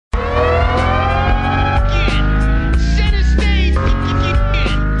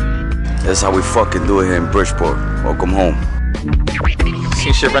That's how we fucking do it here in Bridgeport. Welcome home.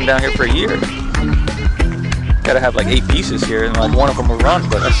 Seen shit run down here for a year. Gotta have like 8 pieces here, and like one of them will run,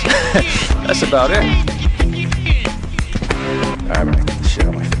 but that's that's about it. Alright, I'm gonna get this shit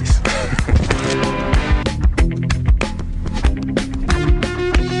on my face.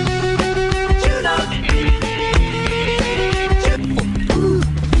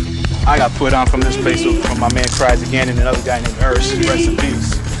 I got put on from this place from my man Cries Again and another guy named Urs. Rest in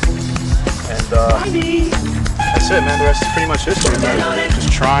peace. And that's it, man. The rest is pretty much history, man.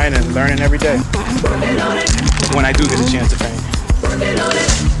 Just trying and learning every day. When I do get a chance to fame.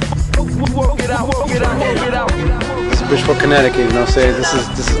 This is Bridgeport, Connecticut, you know what I'm saying? This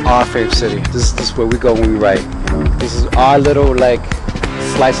is our favorite city. This is where we go when we write, you know. This is our little like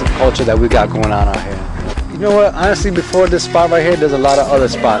slice of culture that we got going on out here. You know what, honestly, before this spot right here, there's a lot of other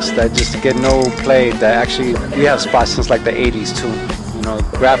spots that just get no play, that actually, we have spots since like the 80s too. You know,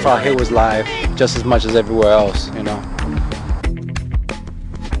 Graph out here was live just as much as everywhere else, you know.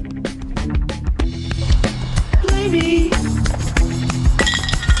 Baby.